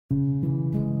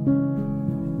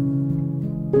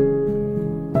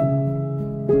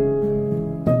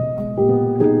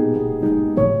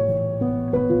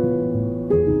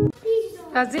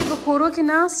راځئ په کورو کې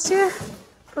ناست چې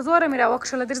په زوره مې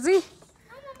راوکښله درځئ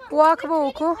واک به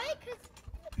وکړو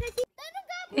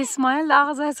اسماعیل د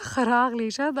هغه ځای څخه راغلی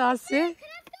شه داسې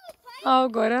او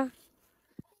ګوره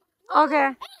اوکې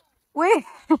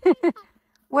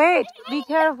wait be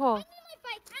careful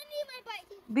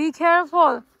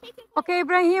اوکې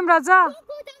ابراهیم راځه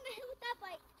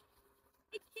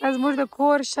زموږ د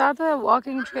کور شاته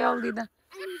واکینګ ټریل دی ده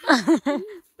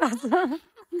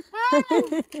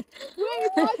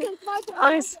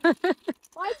اوس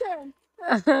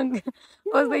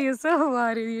د یوسف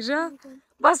وارې دي ښه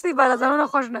بس دی بالا ځانونه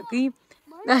خوښ نه کوي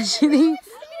دا چې دی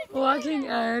واکینګ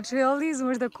ټریل دی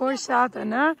زموږ د کور شاته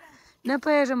نه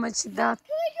پوهېږم چې دا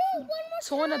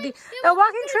څونه دی دا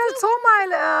واکینګ ټریل څو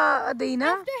مایل دی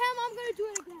نه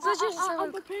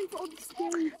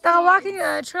دا واکینګ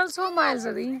ټریل څو مایلز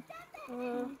دی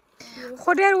خو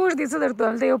ډېر اوږد دی څه درته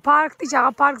وایم دا یو پارک دی چې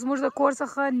هغه پارک زموږ د کور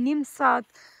څخه نیم ساعت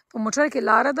په موټر کې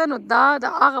لاره ده نو دا د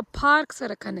هغه پارک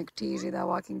سره کنکټېږي دا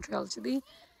واکینګ ټریل چې دی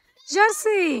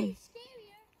جرسي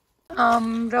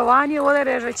روان یې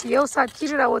ودرېږه چې یو ساعت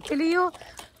کېږي راوتلي یو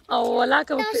او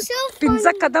ولاکه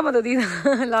 15 قدمه د دوی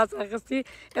لاس اخیستي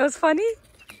it was funny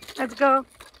let's go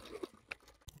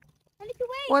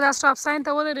و دا سټاپ ساین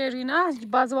ته ودرېږي نه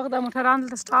بعض وخت دا موټران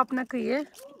دلته سټاپ نه کوي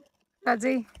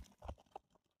راځئ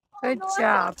good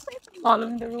job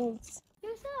following the rules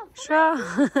ښه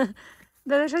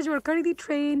دا ښه جوړ کړی دی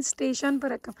ټرین سټیشن په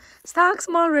رقم ستا عکس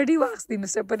ما already واخیستی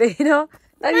مسټر پټیټو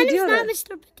دا ویډیو ده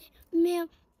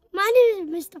My name is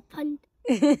Mr. Punt.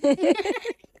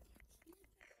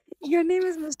 Your name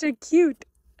is Mr. Cute.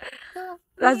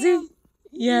 Razi?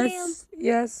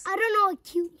 Yes. I don't know what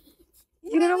cute means.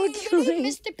 You don't know what cute means?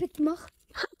 Mr. Pitmach.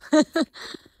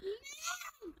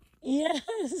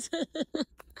 Yes.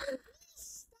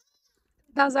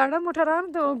 دا زاړه موټرانو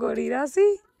ته وګورئ راسئ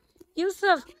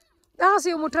یوسف دغسې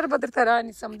یو موټر به درته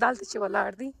رانیسم دلته چې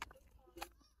ولاړ دی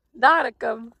دا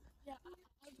رقم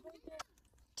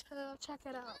Check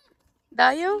it out. دا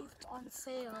یو On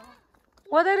sale.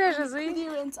 ودرېږه زوی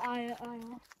Clearance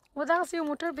aisle. و دغسې یو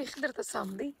موټر بیخي درته سم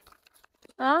دی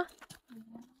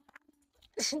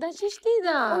دا چشتي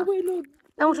ده Oh wait, no.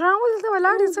 دا موټران ولې دلته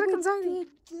ولاړ دي څه رقم ځای دی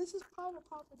This is private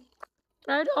property.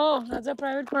 راځه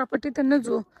پرایویټ پراپرټي ته نه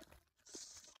ځو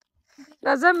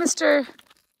راځه مسټر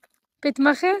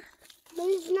پیتمخې But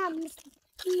it's not Mr.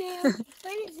 No,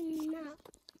 but it's not.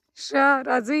 ښه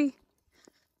راځئ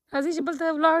راځئ چې بلته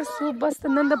ولاړ شو بس د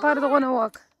نن دپاره دغونه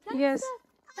واک یس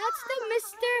That's the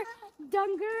Mr.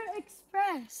 Dunger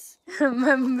Express.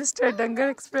 مسټر ډنګر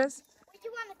ایکسپریس Do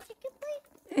you want a ticket, please?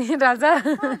 راځه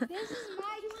This is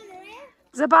my. You want a rare?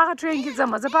 زه په هغه ټرین کې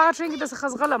ځم زه په هغه ټرین کې داسې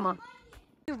خزغلم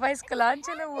بایسکلان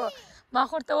چلوه ما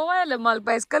خو ورته وویل مال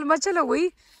بایسکل مه چلوئ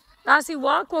داسې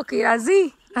واک وکړئ راځئ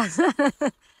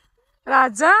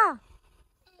راځه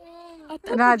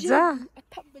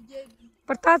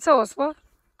پر تا څه وسوه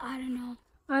I don't know.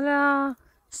 اله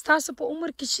ستاسو په عمر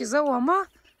کې چې زه ومه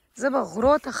زه به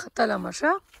غرو ته ختلم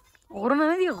ښه غرونه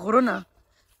نه دي غرونه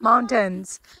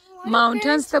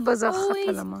ماونټنز ته به زه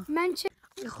ختلم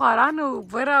خوارانو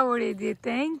اوبه راوړې دي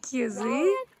تhank you زوی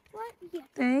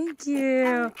thank you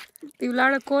دی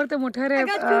ولاړه کور ته موټر I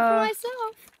got two for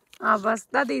myself. بس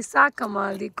دا د عیسی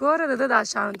کمال دی کور د ده دا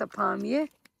شانو ته پام یې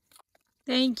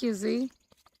thank you زوی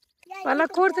والا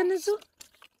کور ته نه ځو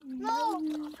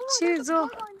چیرې ځو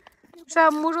ښه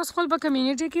موږ اوس خپل په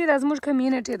کمیونټي کې دا زموږ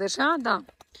کمیونټي ده ښه دا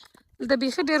دلته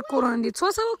بیخي ډېر کورونه دي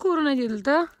 200 کورونه دي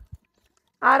دلته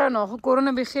نو خو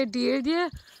کورونه بیخي ډېر دي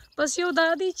بس یو دا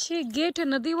دی چې ګیټ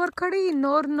نه دی ورکړی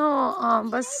نور نو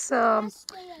بس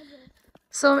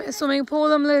سویمنګ پول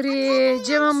هم لري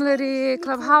جیم هم لري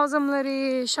کلب هاوس هم لري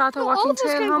شاته واکینګ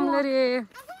ټریل هم لري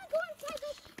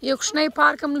یو کوچنی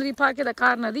پارک هم لري پارک د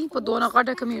کار نه دی په دونه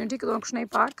غټه کمیونټي کې دونه کوچنی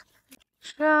پارک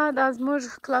ښه دا زموږ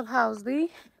کلب هاوس دی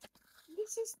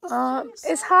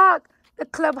اسحاق د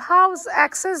کلب هاوس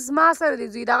اکسس زما سره دی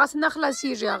زوی دغسې نه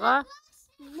خلاصېږي هغه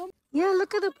یا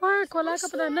لکه د پارک ولاکه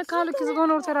په نه کالو کې زه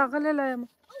دونه ورته راغلی یم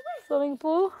سویمنګ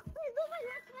پول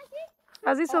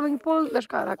راځئ سویمنګ پول در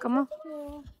ښکاره کړمه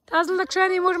تاسو دلته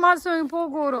کښېنئ موږ ما سویمنګ پول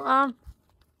ګورو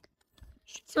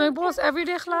سویمنګ پول اوس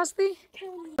ایوریډے خلاص دی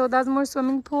دا زموږ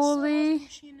سویمنګ پول دی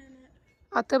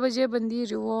 8 بجې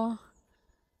بندېږي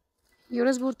یو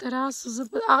ورځ به ورته راسو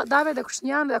دا به د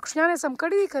کوچنیانو یې سم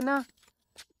کړي دي که نه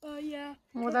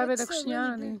دا به د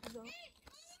کوچنیانو دی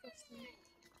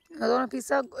دونه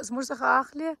پیسه زموږ څخه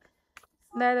اخلي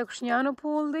دا د کوچنیانو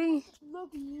پول دی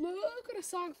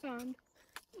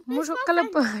موږ کله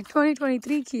په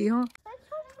 2023 کې یو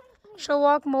ښه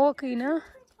واک مو وکړئ نه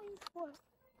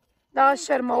دا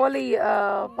شرمولی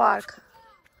پارک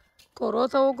کورو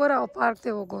ته وګوره او پارک ته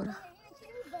وګوره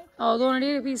او دونه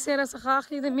ډېرې پیسې راڅخه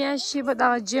اخلي د میاشتې په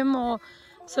دغه جیم او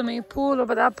سویمینګ پول او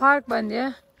په دغه پارک باندې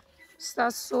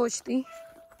ستاسو سوچ دی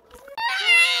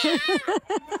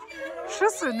ښه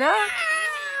سو نه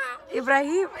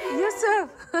ابراهیم یوسف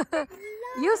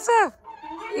یوسف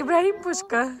ابراهیم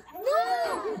پوشکه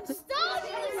Stop,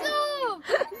 Yusuf!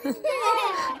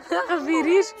 هغه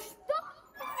بیریش Stop,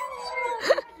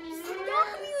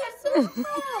 Yusuf!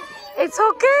 It's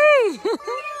okay.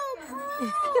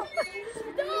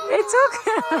 It's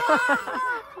okay.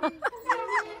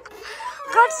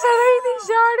 غټ سړی دی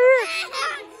ژاړي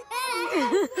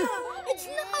It's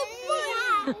not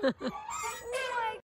fun!